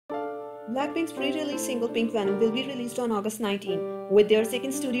Blackpink's pre-release single Pink Venom will be released on August 19, with their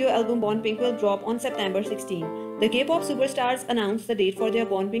second studio album Born Pink will drop on September 16. The K-pop superstars announced the date for their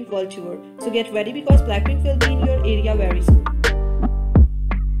Born Pink World Tour, so get ready because Blackpink will be in your area very soon.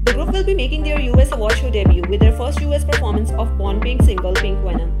 The group will be making their US award show debut with their first US performance of Born Pink single Pink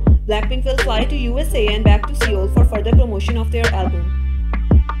Venom. Blackpink will fly to USA and back to Seoul for further promotion of their album.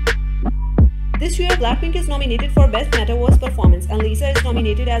 This year, Blackpink is nominated for Best Metaverse Performance and Lisa is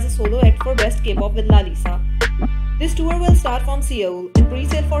nominated as a solo act for Best K-pop with La Lisa. This tour will start from Seoul, and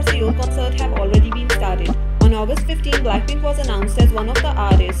pre-sale for Seoul concert have already been started. On August 15, Blackpink was announced as one of the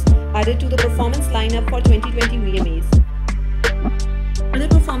artists added to the performance lineup for 2020 VMAs. Other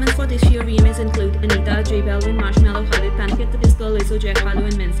performers for this year VMAs include Anita, J Balvin, Marshmello, Khalid, Panic at the Disco, Lizzo, Harlow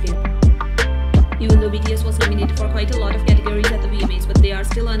and Maneskin. Even though BTS was nominated for quite a lot of categories at the VMAs, but they are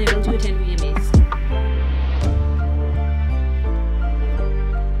still unable to attend VMAs.